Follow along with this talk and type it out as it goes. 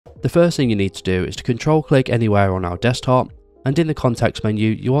The first thing you need to do is to control click anywhere on our desktop, and in the context menu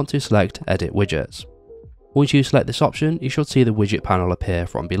you want to select Edit Widgets. Once you select this option, you should see the widget panel appear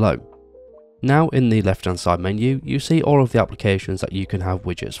from below. Now in the left hand side menu you see all of the applications that you can have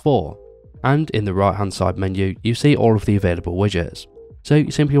widgets for, and in the right hand side menu you see all of the available widgets. So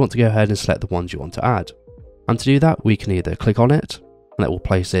you simply want to go ahead and select the ones you want to add. And to do that we can either click on it and it will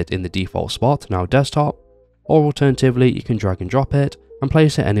place it in the default spot on our desktop, or alternatively you can drag and drop it and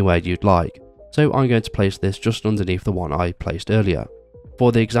place it anywhere you'd like. So I'm going to place this just underneath the one I placed earlier.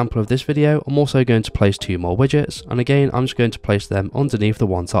 For the example of this video, I'm also going to place 2 more widgets, and again I'm just going to place them underneath the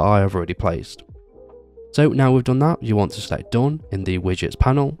ones that I have already placed. So now we've done that, you want to select Done in the Widgets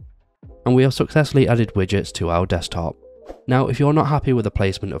panel, and we have successfully added widgets to our desktop. Now if you're not happy with the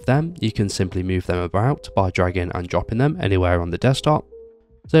placement of them, you can simply move them about by dragging and dropping them anywhere on the desktop.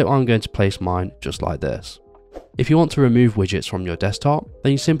 So I'm going to place mine just like this. If you want to remove widgets from your desktop,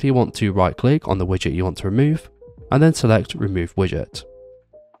 then you simply want to right click on the widget you want to remove, and then select Remove Widget.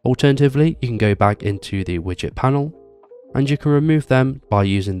 Alternatively, you can go back into the widget panel, and you can remove them by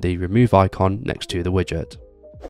using the remove icon next to the widget.